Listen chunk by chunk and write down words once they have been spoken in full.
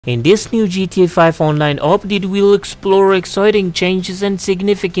In this new GTA 5 online update, we'll explore exciting changes and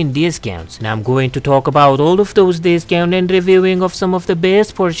significant discounts. And I'm going to talk about all of those discounts and reviewing of some of the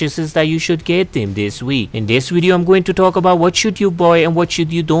best purchases that you should get them this week. In this video, I'm going to talk about what should you buy and what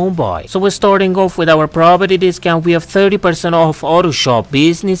should you don't buy. So we're starting off with our property discount. We have 30% off auto shop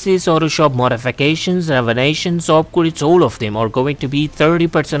businesses, auto shop modifications, renovations, upgrades. All of them are going to be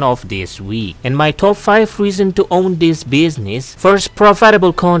 30% off this week. And my top 5 reasons to own this business. First,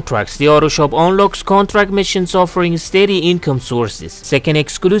 profitable contracts. The auto shop unlocks contract missions offering steady income sources. Second,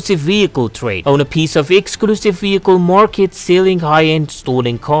 exclusive vehicle trade. Own a piece of exclusive vehicle market selling high-end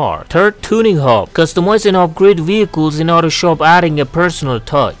stolen car. Third, tuning hub. Customize and upgrade vehicles in auto shop adding a personal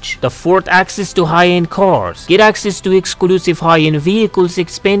touch. The fourth, access to high-end cars. Get access to exclusive high-end vehicles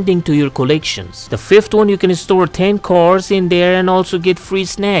expanding to your collections. The fifth one, you can store 10 cars in there and also get free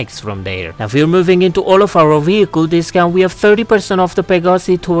snacks from there. Now if you're moving into all of our vehicle discount, we have 30% off the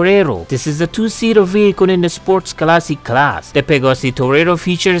Pegasi Torero. This is a 2-seater vehicle in the sports classic class. The Pegasi Torero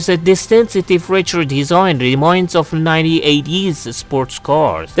features a distinctive retro design, reminds of 1980s sports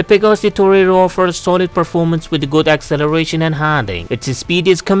cars. The Pegasi Torero offers solid performance with good acceleration and handling. Its speed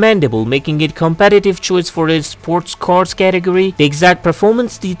is commendable, making it competitive choice for the sports cars category. The exact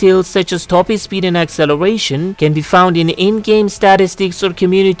performance details such as top speed and acceleration can be found in in-game statistics or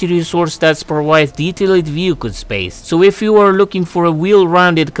community resource that provides detailed vehicle space. So if you are looking for a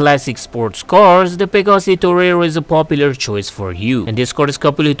wheel-rounded classic sports cars, the Pegasi Torero is a popular choice for you. And this car is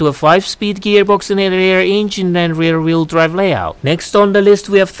coupled to a 5-speed gearbox and a rear engine and rear-wheel drive layout. Next on the list,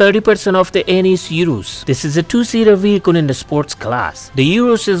 we have 30% off the Ennis Urus. This is a 2-seater vehicle in the sports class. The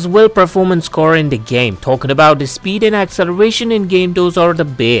Urus is a well-performance car in the game. Talking about the speed and acceleration in game, those are the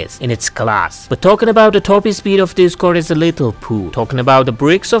best in its class. But talking about the top speed of this car is a little poo. Talking about the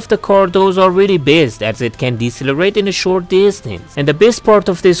brakes of the car, those are really best as it can decelerate in a short distance. And the best part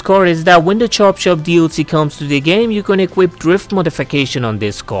of this car is that when the Chop Shop DLC comes to the game, you can equip drift modification on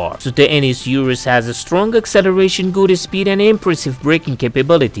this car. So the Ennis Urus has a strong acceleration, good speed and impressive braking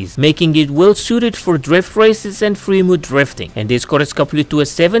capabilities, making it well suited for drift races and free mode drifting. And this car is coupled to a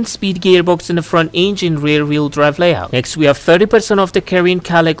 7-speed gearbox in the front engine rear wheel drive layout. Next we have 30% off the Carrion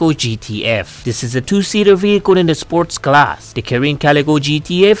Calico GTF. This is a 2-seater vehicle in the sports class. The Carrion Calico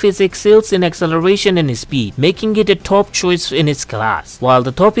GTF excels in acceleration and speed, making it a top choice in its class. While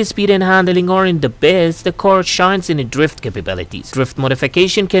the top speed and handling aren't the best, the car shines in its drift capabilities. Drift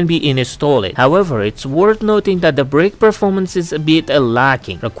modification can be installed. However, it's worth noting that the brake performance is a bit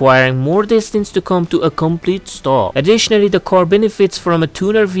lacking, requiring more distance to come to a complete stop. Additionally, the car benefits from a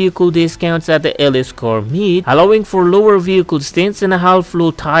tuner vehicle discounts at the LS Car Meet, allowing for lower vehicle stints and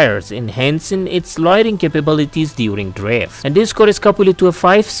half-low tires, enhancing its sliding capabilities during drift. And this car is coupled to a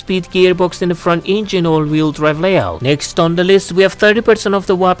 5-speed gearbox in the front engine all-wheel drive layout. Next on the list, we have 30% of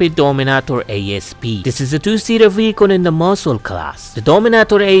the Wapit Dominator ASP. This is a 2-seater vehicle in the muscle class. The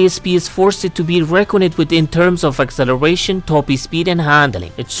Dominator ASP is forced to be reckoned with in terms of acceleration, top speed and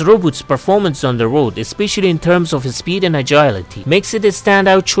handling. Its robust performance on the road, especially in terms of speed and agility, makes it a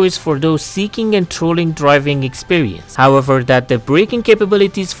standout choice for those seeking and trolling driving experience. However, that the braking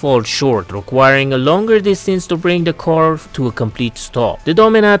capabilities fall short, requiring a longer distance to bring the car to a complete stop. The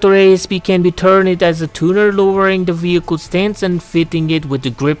Dominator ASP can be turned as a tuner, lowering the vehicle stance and fitting it with the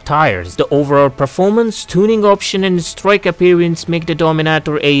grip tires. The overall performance, tuning option and strike appearance make the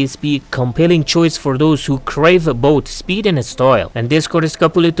Dominator ASP a compelling choice for those who crave both speed and style. And this car is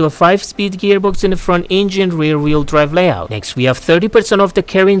coupled to a 5-speed gearbox in the front engine rear wheel drive layout. Next we have 30% off the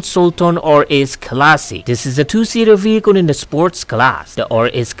Carrion Sultan RS Classic. This is a 2-seater vehicle in the sports class. The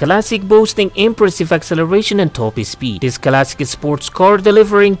RS Classic boasting impressive acceleration and top speed. This classic sports car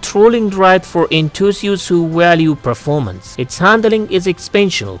delivering trolling ride for enthusiasts who value performance. Its handling is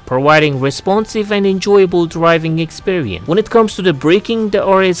exceptional, providing responsive and enjoyable driving experience. When it comes to the braking, the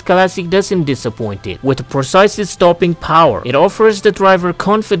RS Classic doesn't disappoint it. With precise stopping power, it offers the driver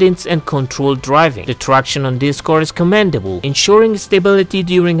confidence and controlled driving. The traction on this car is commendable, ensuring stability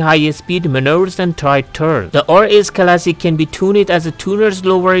during high-speed maneuvers and tight turns. The RS Classic can be tuned as a tuners,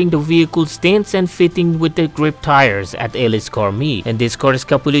 lowering the vehicle stance and fitting with the grip tires at LS Car Meet. And this car is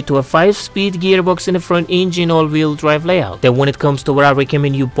coupled to a 5-speed gearbox in the front engine all-wheel drive layout. Then when it comes to what I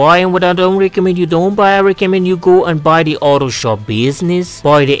recommend you buy and what I don't recommend you don't buy, I recommend you go and buy the auto shop business,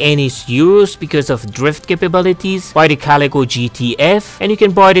 buy the Ennis Urus because of drift capabilities, buy the Calico GTF, and you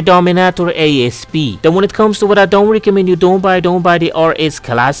can buy the Dominator ASP. Then when it comes to what I don't recommend you don't buy the RS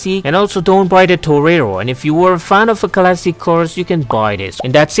Classic, and also don't buy the Torero. And if you are a fan of a classic cars, you can buy this.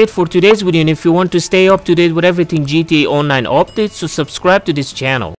 And that's it for today's video. And if you want to stay up to date with everything GTA Online updates, so subscribe to this channel.